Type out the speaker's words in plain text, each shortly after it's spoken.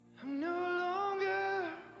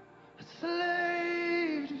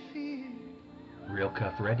Real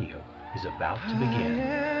Cuff Radio is about to begin.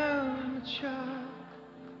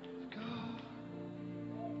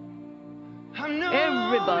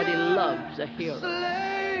 Everybody loves a hero.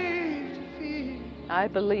 I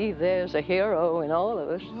believe there's a hero in all of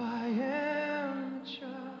us.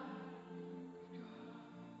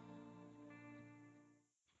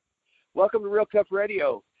 Welcome to Real Cuff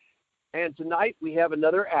Radio. And tonight we have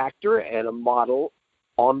another actor and a model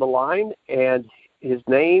on the line, and his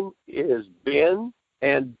name is Ben.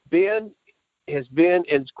 And Ben has been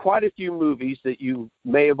in quite a few movies that you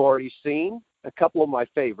may have already seen, a couple of my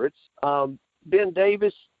favorites. Ben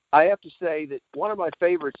Davis, I have to say that one of my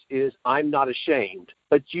favorites is I'm Not Ashamed,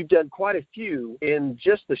 but you've done quite a few in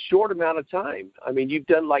just a short amount of time. I mean, you've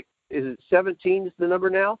done is it 17 is the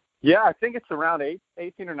number now? Yeah, I think it's around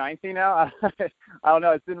 18 or 19 now. I don't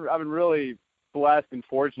know. I've been really blessed and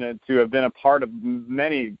fortunate to have been a part of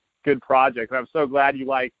many good projects. I'm so glad you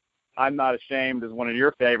like I'm Not Ashamed as one of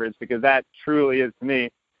your favorites, because that truly is, to me,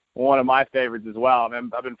 one of my favorites as well. I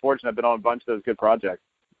mean, I've been fortunate. I've been on a bunch of those good projects.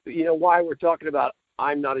 You know, why we're talking about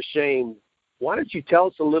I'm Not Ashamed, why don't you tell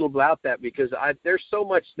us a little about that? Because there's so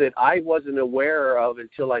much that I wasn't aware of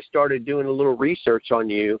until I started doing a little research on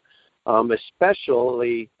you.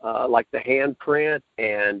 Especially like the handprint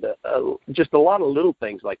and just a lot of little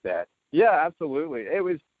things like that. Yeah, absolutely. It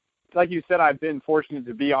was, like you said, I've been fortunate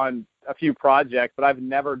to be on a few projects, but I've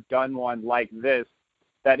never done one like this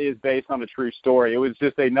that is based on a true story. It was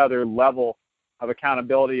just another level of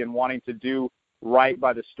accountability and wanting to do right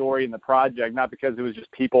by the story and the project, not because it was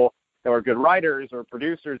just people that were good writers or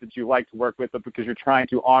producers that you like to work with, but because you're trying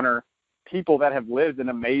to honor people that have lived an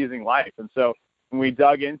amazing life. And so when we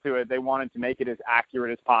dug into it, they wanted to make it as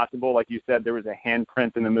accurate as possible. Like you said, there was a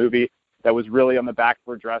handprint in the movie that was really on the back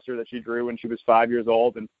of her dresser that she drew when she was 5 years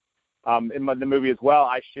old. And in the movie as well,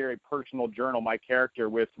 I share a personal journal, my character,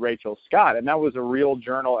 with Rachel Scott, and that was a real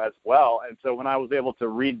journal as well. And so when I was able to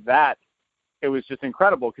read that, it was just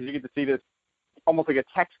incredible, because you get to see this almost like a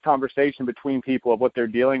text conversation between people of what they're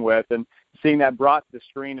dealing with, and seeing that brought to the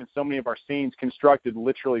screen and so many of our scenes constructed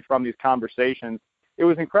literally from these conversations. It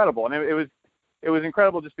was incredible. And it was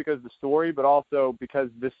incredible just because of the story, but also because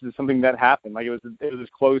this is something that happened. Like it was as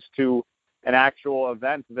close to an actual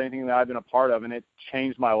event as anything that I've been a part of, and it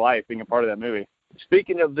changed my life being a part of that movie.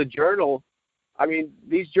 Speaking of the journal, I mean,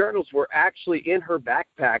 these journals were actually in her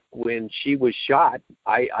backpack when she was shot.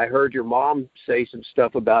 I heard your mom say some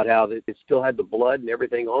stuff about how it still had the blood and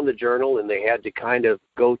everything on the journal, and they had to kind of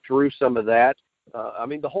go through some of that. I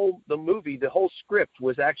mean, the whole script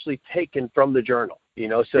was actually taken from the journal, you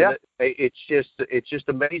know, so yeah. It's just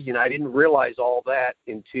amazing. I didn't realize all that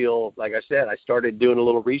until, like I said, I started doing a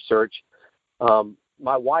little research.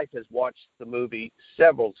 My wife has watched the movie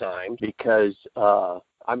several times because,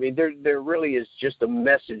 I mean, there really is just a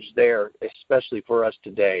message there, especially for us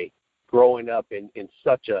today, growing up in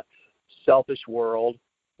such a selfish world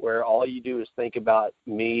where all you do is think about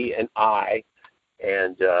me and I,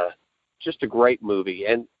 and just a great movie.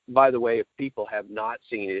 And by the way, if people have not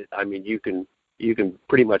seen it, I mean, you can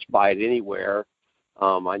pretty much buy it anywhere.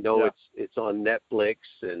 I know it's on Netflix,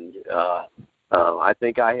 and I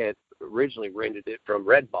think I had originally rented it from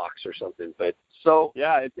Redbox or something. But so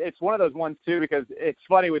yeah, it's one of those ones too, because it's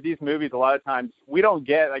funny with these movies. A lot of times we don't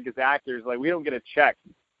get, like, as actors, like, we don't get a check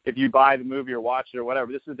if you buy the movie or watch it or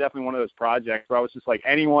whatever. This is definitely one of those projects where I was just like,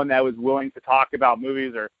 anyone that was willing to talk about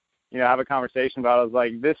movies or, you know, have a conversation about it, I was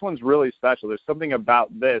like, this one's really special. There's something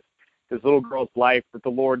about this little girl's life that the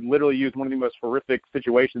Lord literally used one of the most horrific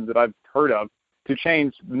situations that I've heard of to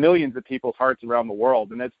change millions of people's hearts around the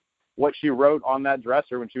world. And it's what she wrote on that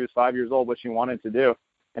dresser when she was 5 years old, what she wanted to do,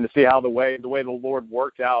 and to see how the way the Lord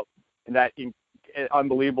worked out in that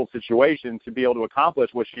unbelievable situation to be able to accomplish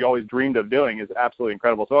what she always dreamed of doing is absolutely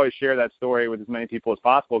incredible. So I always share that story with as many people as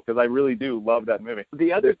possible, because I really do love that movie.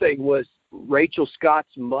 The other thing was Rachel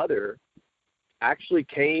Scott's mother actually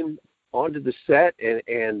came onto the set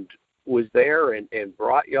and was there and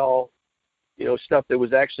brought y'all, you know, stuff that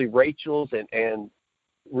was actually Rachel's and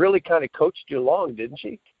really kind of coached you along, didn't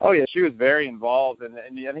she? Oh, yeah, she was very involved, and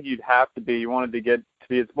I think you'd have to be. You wanted to get to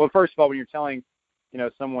be, well, first of all, when you're telling, you know,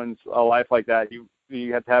 someone's a life like that, you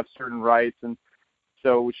have to have certain rights, and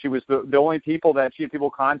so she was the only people that she had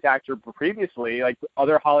people contact her previously, like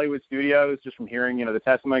other Hollywood studios, just from hearing, you know, the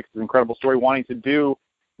testimony, 'cause it's an incredible story, wanting to do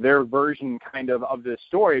their version kind of this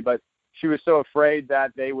story, but she was so afraid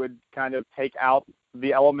that they would kind of take out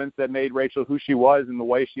the elements that made Rachel who she was and the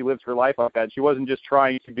way she lived her life like that. She wasn't just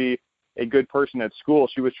trying to be a good person at school.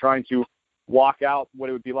 She was trying to walk out what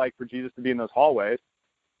it would be like for Jesus to be in those hallways.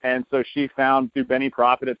 And so she found through Benny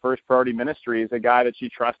Prophet at First Priority Ministries a guy that she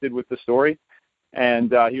trusted with the story,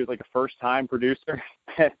 and he was like a first-time producer,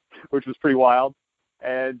 which was pretty wild.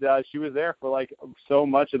 And she was there for like so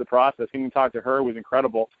much of the process. Getting to talk to her was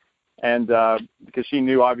incredible, and because she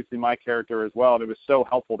knew obviously my character as well, and it was so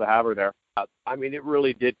helpful to have her there. I mean, it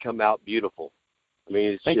really did come out beautiful. I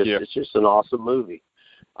mean, Thank you. it's just an awesome movie.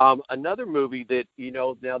 Another movie that, you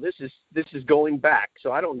know, now this is going back,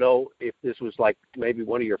 so I don't know if this was like maybe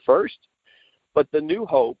one of your first, but the New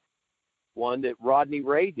Hope one that Rodney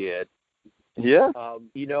Ray did. Yeah.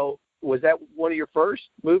 You know, was that one of your first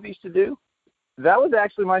movies to do? That was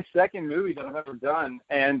actually my second movie that I've ever done,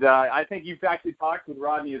 and I think you've actually talked with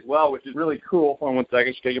Rodney as well, which is really cool. Hold on one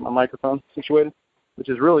second, just gotta get my microphone situated, which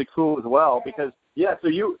is really cool as well because,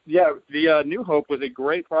 the New Hope was a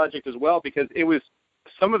great project as well because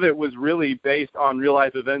some of it was really based on real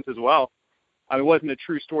life events as well. I mean, it wasn't a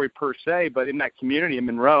true story per se, but in that community in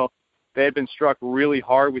Monroe, they had been struck really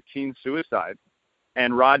hard with teen suicide.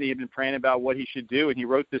 And Rodney had been praying about what he should do, and he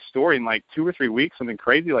wrote this story in like 2 or 3 weeks, something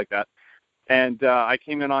crazy like that. And I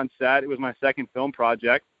came in on set. It was my second film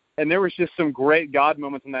project. And there was just some great God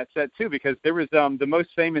moments on that set, too, because there was the most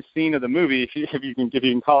famous scene of the movie, if you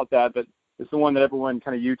can call it that, but it's the one that everyone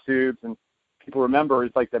kind of YouTubes and people remember,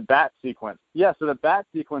 is like the bat sequence. Yeah, so the bat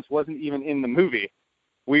sequence wasn't even in the movie.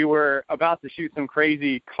 We were about to shoot some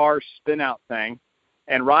crazy car spin-out thing,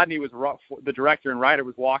 and Rodney was, the director and writer,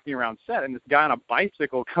 was walking around set, and this guy on a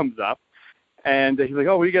bicycle comes up, and he's like,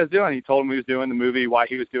 "Oh, what are you guys doing?" He told him he was doing the movie, why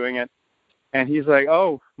he was doing it, and he's like,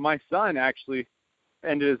 "Oh, my son actually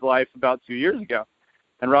ended his life about 2 years ago."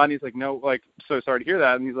 And Rodney's like, "No, like, so sorry to hear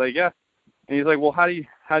that." And he's like, "Yeah." And he's like, "Well, how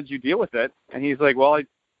did you deal with it?" And he's like, "Well,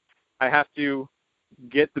 I have to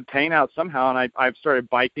get the pain out somehow, and I've started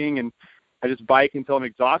biking, and I just bike until I'm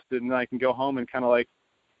exhausted, and then I can go home and kind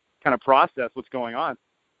of process what's going on."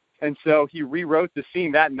 And so he rewrote the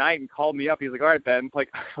scene that night and called me up. He's like, "All right, Ben, like,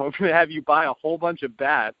 I'm going to have you buy a whole bunch of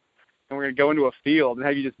bats, and we're going to go into a field and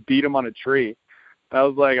have you just beat them on a tree." And I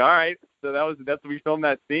was like, "All right." So that's we filmed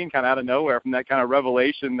that scene kind of out of nowhere from that kind of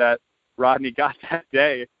revelation that Rodney got that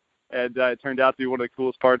day, and it turned out to be one of the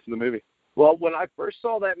coolest parts of the movie. Well, when I first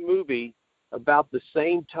saw that movie, about the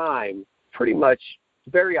same time, pretty much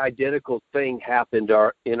very identical thing happened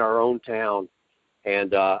in our own town.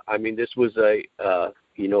 And I mean, this was a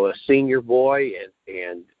senior boy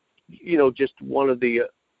and just one of the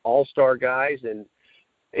all-star guys, and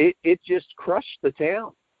it just crushed the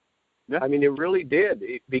town. Yeah. I mean, it really did,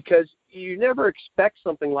 because you never expect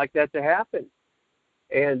something like that to happen.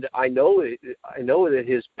 And I know that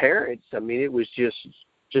his parents, I mean, it was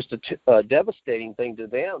just a devastating thing to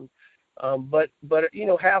them. But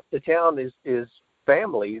half the town is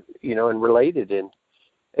family, and related,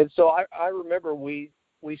 and so I remember we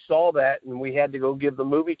saw that, and we had to go give the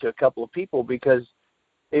movie to a couple of people because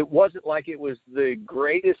it wasn't like it was the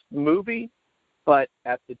greatest movie, but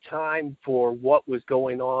at the time for what was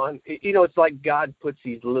going on, it's like God puts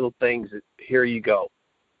these little things that, here you go.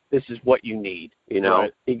 This is what you need,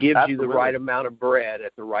 Right. He gives Absolutely. you the right amount of bread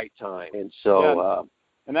at the right time. And so,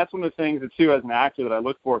 and that's one of the things that, too, as an actor that I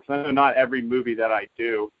look for, because I know not every movie that I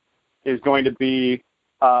do is going to be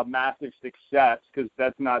a massive success, because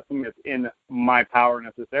that's not something that's in my power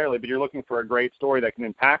necessarily, but you're looking for a great story that can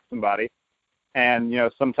impact somebody. And,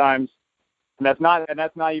 sometimes, and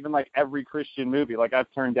that's not even like every Christian movie. Like,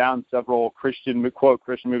 I've turned down several quote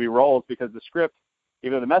Christian movie roles because the script,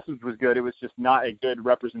 even though the message was good, it was just not a good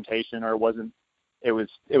representation, or it was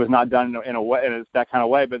not done in a way, in that kind of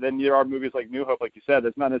way. But then there are movies like New Hope, like you said,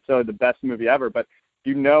 that's not necessarily the best movie ever, but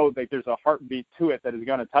that there's a heartbeat to it that is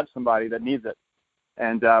going to touch somebody that needs it.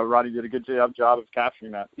 And Rodney did a good job of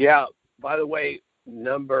capturing that. Yeah. By the way,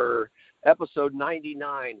 episode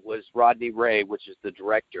 99 was Rodney Ray, which is the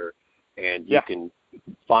director, and you can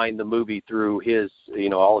find the movie through his,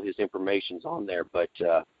 all his information's on there. But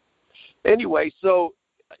anyway, so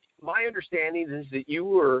my understanding is that you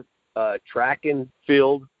were a track and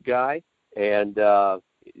field guy, and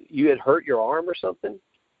you had hurt your arm or something.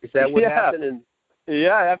 Is that what happened?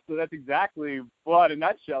 Yeah, that's exactly what, in a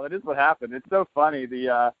nutshell, it is what happened. It's so funny.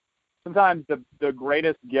 Sometimes the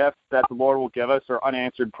greatest gift that the Lord will give us are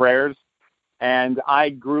unanswered prayers. And I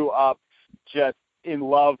grew up just in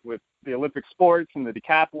love with the Olympic sports and the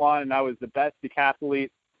decathlon, and I was the best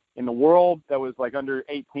decathlete in the world that was like under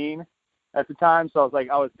 18 at the time. So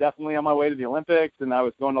I was definitely on my way to the Olympics, and I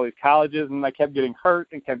was going to all these colleges, and I kept getting hurt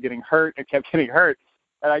and kept getting hurt and kept getting hurt.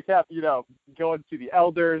 And I kept, going to the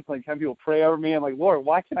elders, like having people pray over me. I'm like, "Lord,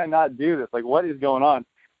 why can I not do this? Like, what is going on?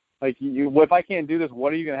 Like, if I can't do this,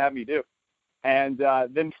 what are you going to have me do?" And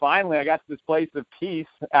then finally I got to this place of peace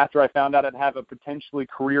after I found out I'd have a potentially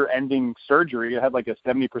career-ending surgery. It had like a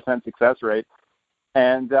 70% success rate.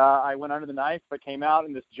 And I went under the knife, but came out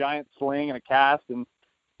in this giant sling and a cast. And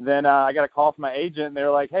then I got a call from my agent, and they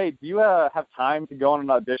were like, hey, do you have time to go on an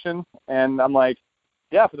audition? And I'm like,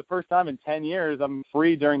 yeah, for the first time in 10 years, I'm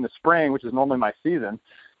free during the spring, which is normally my season.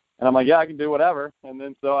 And I'm like, yeah, I can do whatever. And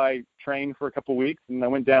then so I trained for a couple of weeks, and I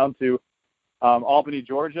went down to Albany,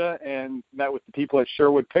 Georgia, and met with the people at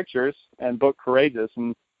Sherwood Pictures and booked Courageous.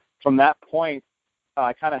 And from that point,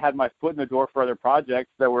 I kind of had my foot in the door for other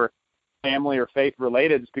projects that were family or faith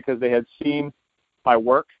related, just because they had seen my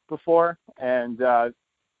work before, and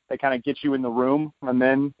they kind of get you in the room. And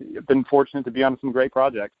then I've been fortunate to be on some great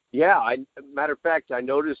projects. Yeah, matter of fact, I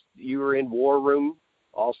noticed you were in War Room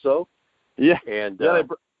also. Yeah, and they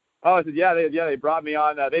brought me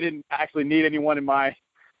on. They didn't actually need anyone in my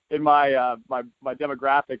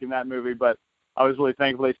demographic in that movie, but I was really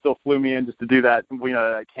thankful they still flew me in just to do that,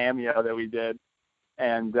 that cameo that we did.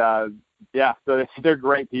 And so they're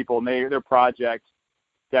great people, and their projects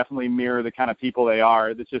definitely mirror the kind of people they are.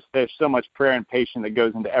 It's just there's so much prayer and patience that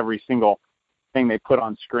goes into every single thing they put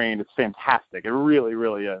on screen. It's fantastic. It really,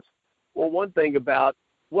 really is. Well, one thing I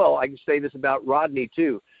can say this about Rodney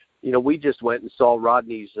too. We just went and saw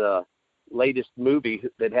Rodney's latest movie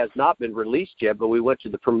that has not been released yet, but we went to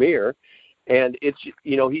the premiere, and it's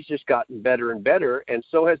he's just gotten better and better, and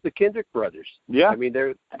so has the Kendrick brothers. Yeah, I mean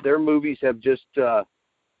their movies have just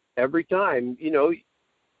every time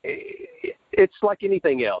it's like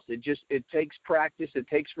anything else. It takes practice, it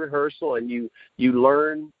takes rehearsal, and you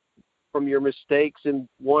learn from your mistakes in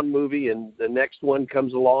one movie, and the next one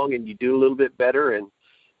comes along and you do a little bit better,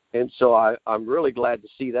 and so I'm really glad to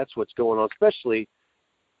see that's what's going on, especially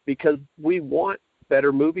because we want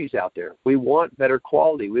better movies out there. We want better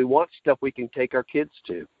quality. We want stuff we can take our kids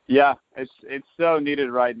to. Yeah, it's so needed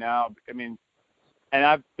right now. I mean, and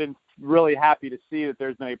I've been really happy to see that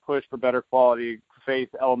there's been a push for better quality faith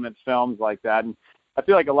element films like that. And I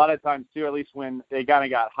feel like a lot of times too, at least when they kind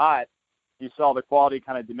of got hot, you saw the quality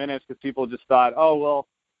kind of diminish because people just thought, oh, well,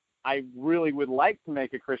 I really would like to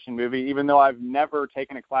make a Christian movie, even though I've never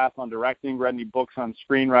taken a class on directing, read any books on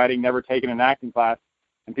screenwriting, never taken an acting class.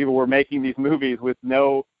 And people were making these movies with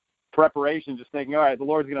no preparation, just thinking, all right, the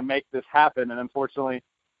Lord's going to make this happen. And unfortunately,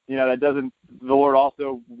 that doesn't, the Lord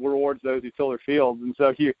also rewards those who till their fields. And so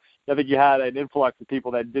I think you had an influx of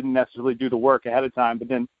people that didn't necessarily do the work ahead of time, but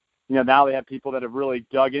then, now they have people that have really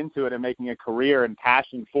dug into it and making a career and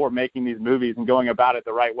passion for making these movies and going about it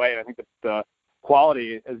the right way. And I think that the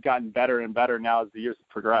quality has gotten better and better now as the years have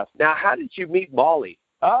progressed. Now, how did you meet Molly?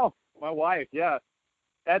 Oh, my wife, yeah.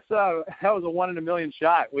 That was a 1 in a million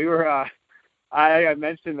shot. We were, I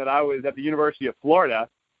mentioned that I was at the University of Florida,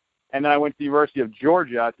 and then I went to the University of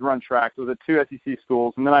Georgia to run track. So it was at 2 SEC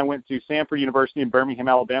schools. And then I went to Samford University in Birmingham,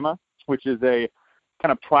 Alabama, which is a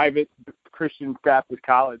kind of private Christian Baptist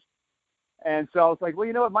college. And so I was like, well,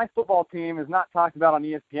 you know what? My football team is not talked about on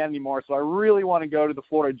ESPN anymore, so I really want to go to the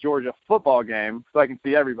Florida-Georgia football game so I can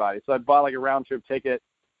see everybody. So I bought like a round-trip ticket,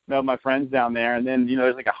 met my friends down there, and then,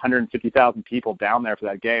 there's like 150,000 people down there for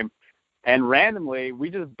that game. And randomly, we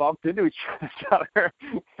just bumped into each other.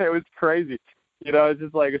 It was crazy. It's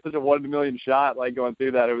just like it's such a 1 in a million shot, like going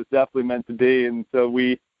through that. It was definitely meant to be. And so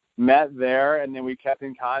we met there, and then we kept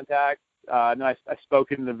in contact. And then I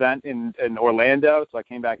spoke at an event in Orlando, so I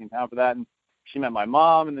came back in town for that. And she met my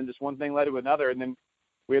mom, and then just one thing led to another. And then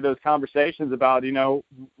we had those conversations about,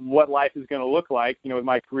 what life is going to look like, with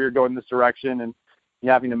my career going this direction and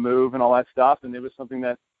having to move and all that stuff. And it was something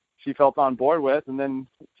that she felt on board with. And then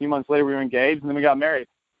a few months later, we were engaged, and then we got married.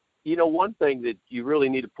 One thing that you really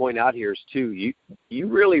need to point out here is, too, you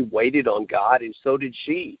really waited on God, and so did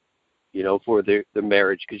she, for the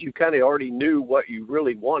marriage, because you kind of already knew what you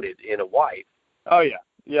really wanted in a wife. Oh, yeah.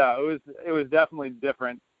 Yeah, it was definitely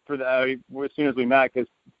different as soon as we met, because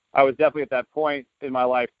I was definitely at that point in my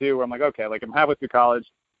life, too, where I'm like, okay, like I'm halfway through college.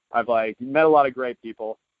 I've met a lot of great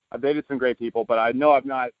people. I've dated some great people, but I know it's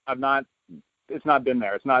not been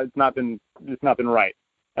there. It's not been right.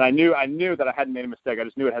 And I knew that I hadn't made a mistake. I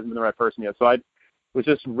just knew it hasn't been the right person yet. So I was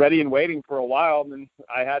just ready and waiting for a while. And then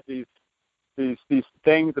I had these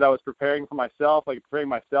things that I was preparing for myself, like preparing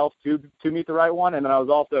myself to meet the right one. And then I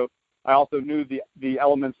also knew the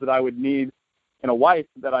elements that I would need in a wife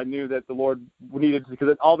that I knew that the Lord needed,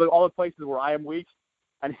 because all the places where I am weak,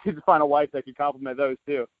 I needed to find a wife that could complement those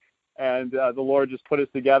too. And the Lord just put us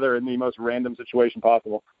together in the most random situation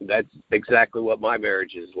possible. That's exactly what my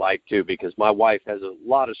marriage is like, too, because my wife has a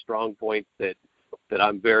lot of strong points that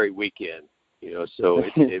I'm very weak in, so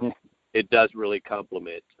it does really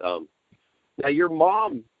complement. Now, your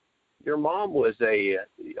mom was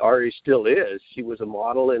or still is, she was a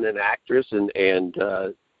model and an actress and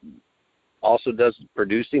also does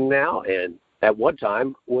producing now. And at one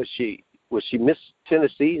time. Was she Miss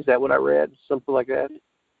Tennessee? Is that what I read? Something like that?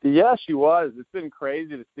 Yeah, she was. It's been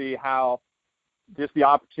crazy to see how just the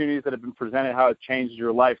opportunities that have been presented, how it changed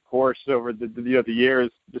your life course over the years,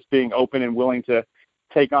 just being open and willing to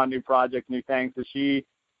take on new projects, new things. So she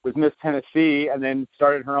was Miss Tennessee and then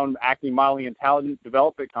started her own acting, modeling, and talent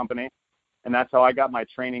development company. And that's how I got my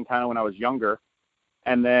training kind of when I was younger.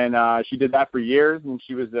 And then she did that for years, and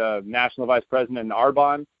she was the national vice president in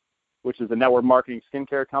Arbonne, which is a network marketing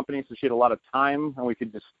skincare company. So she had a lot of time, and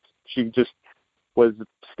she just was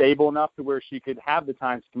stable enough to where she could have the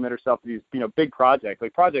time to commit herself to these, big projects.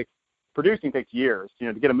 Like project producing takes years,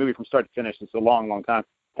 to get a movie from start to finish. It's a long, long time.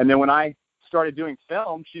 And then when I started doing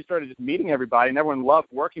film, she started just meeting everybody, and everyone loved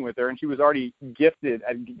working with her. And she was already gifted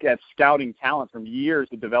at scouting talent from years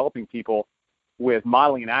of developing people with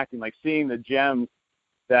modeling and acting, like seeing the gems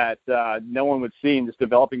that no one would see and just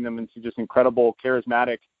developing them into just incredible,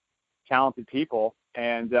 charismatic, talented people.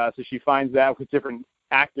 And so she finds that with different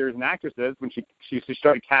actors and actresses when she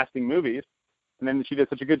started casting movies. And then she did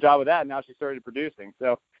such a good job with that, and now she started producing.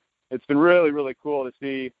 So it's been really, really cool to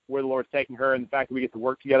see where the Lord's taking her, and the fact that we get to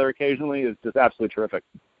work together occasionally is just absolutely terrific.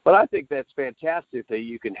 But I think that's fantastic that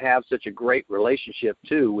you can have such a great relationship,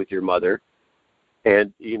 too, with your mother,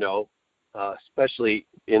 and, especially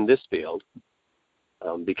in this field,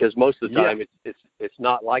 because most of the time it's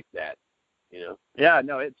not like that, Yeah,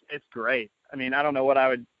 no, it's great. I mean, I don't know what I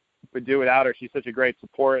would do without her. She's such a great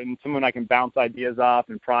support and someone I can bounce ideas off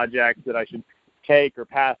and projects that I should take or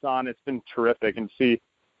pass on. It's been terrific, and see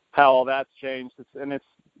how all that's changed.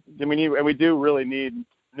 We do really need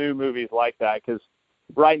new movies like that, because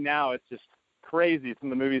right now it's just crazy.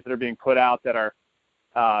 Some of the movies that are being put out that are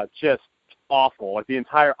just awful. Like the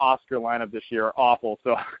entire Oscar lineup this year are awful.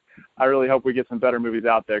 So I really hope we get some better movies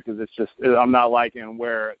out there, because I'm not liking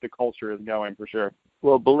where the culture is going, for sure.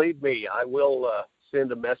 Well, believe me, I will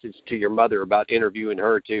send a message to your mother about interviewing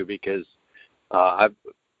her too, because I've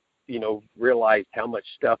realized how much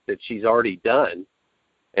stuff that she's already done,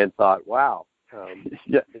 and thought, wow.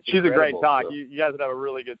 Yeah, she's a great talk. So. You guys would have a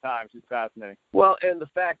really good time. She's fascinating. Well, and the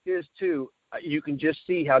fact is too, you can just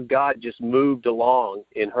see how God just moved along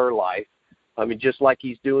in her life. I mean, just like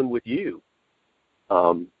He's doing with you.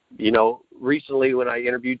 Recently when I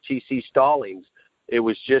interviewed T.C. Stallings, it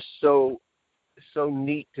was just so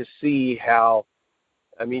neat to see how.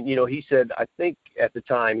 I mean, he said, I think at the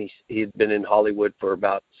time he had been in Hollywood for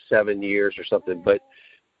about 7 years or something, but,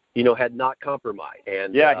 had not compromised.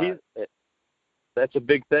 And that's a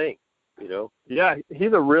big thing, Yeah,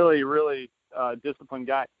 he's a really, really disciplined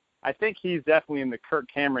guy. I think he's definitely in the Kirk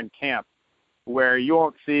Cameron camp, where you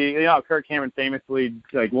won't see, Kirk Cameron famously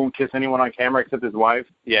won't kiss anyone on camera except his wife.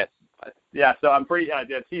 Yes. Yeah, so I'm pretty,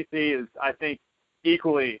 TC is, I think,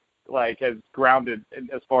 equally as grounded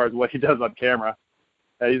as far as what he does on camera.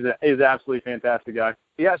 He's an absolutely fantastic guy.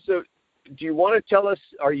 Yeah. So, do you want to tell us?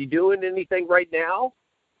 Are you doing anything right now?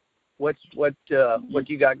 What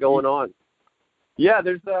you got going on? Yeah,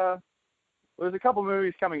 there's a couple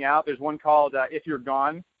movies coming out. There's one called If You're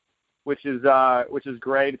Gone, which is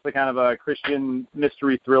great. It's kind of a Christian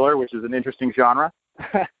mystery thriller, which is an interesting genre.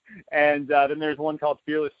 And then there's one called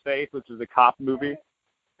Fearless Faith, which is a cop movie.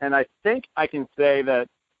 And I think I can say that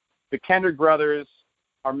the Kendrick brothers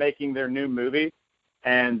are making their new movie.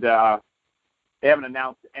 And they haven't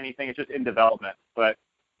announced anything. It's just in development. But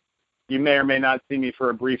you may or may not see me for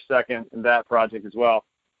a brief second in that project as well.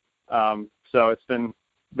 So it's been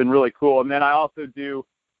really cool. And then I also do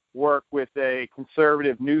work with a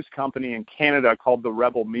conservative news company in Canada called The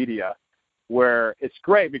Rebel Media, where it's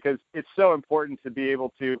great because it's so important to be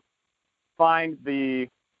able to find the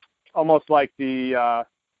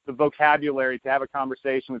vocabulary to have a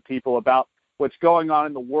conversation with people about what's going on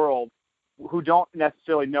in the world who don't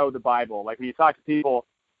necessarily know the Bible. Like when you talk to people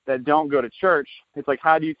that don't go to church, it's like,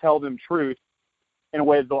 how do you tell them truth in a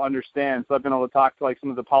way that they'll understand? So I've been able to talk to some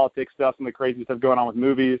of the politics stuff, some of the crazy stuff going on with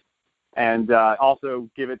movies, and also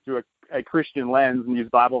give it through a Christian lens and use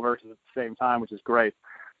Bible verses at the same time, which is great.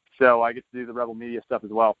 So I get to do the Rebel Media stuff as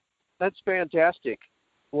well. That's fantastic.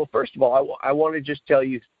 Well, first of all, I want to just tell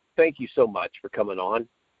you thank you so much for coming on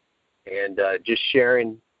and just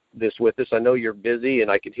sharing this with us. I know you're busy, and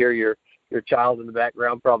I could hear your child in the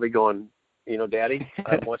background probably going, Daddy,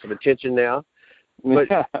 I want some attention now. But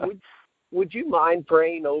would you mind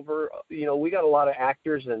praying over, we got a lot of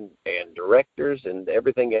actors and directors and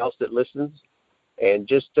everything else that listens, and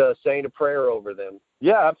just saying a prayer over them.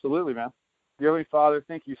 Yeah, absolutely, man. Dear Heavenly Father,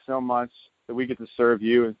 thank you so much that we get to serve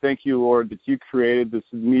you. And thank you, Lord, that you created this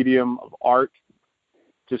medium of art.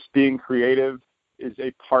 Just being creative is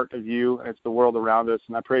a part of you, and it's the world around us.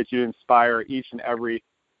 And I pray that you inspire each and every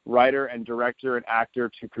writer and director and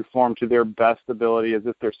actor to perform to their best ability as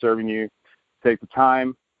if they're serving you. Take the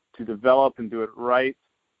time to develop and do it right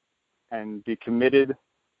and be committed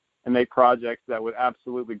and make projects that would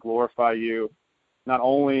absolutely glorify you, not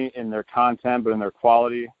only in their content, but in their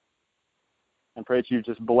quality. And pray that you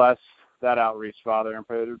just bless that outreach, Father, and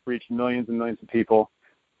pray that it reach millions and millions of people,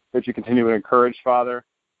 that you continue to encourage, Father,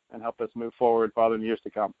 and help us move forward, Father, in years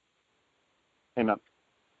to come. Amen.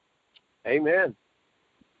 Amen.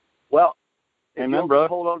 Well, if Amen, you'll brother.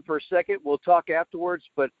 hold on for a second, we'll talk afterwards,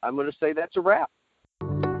 but I'm going to say that's a wrap.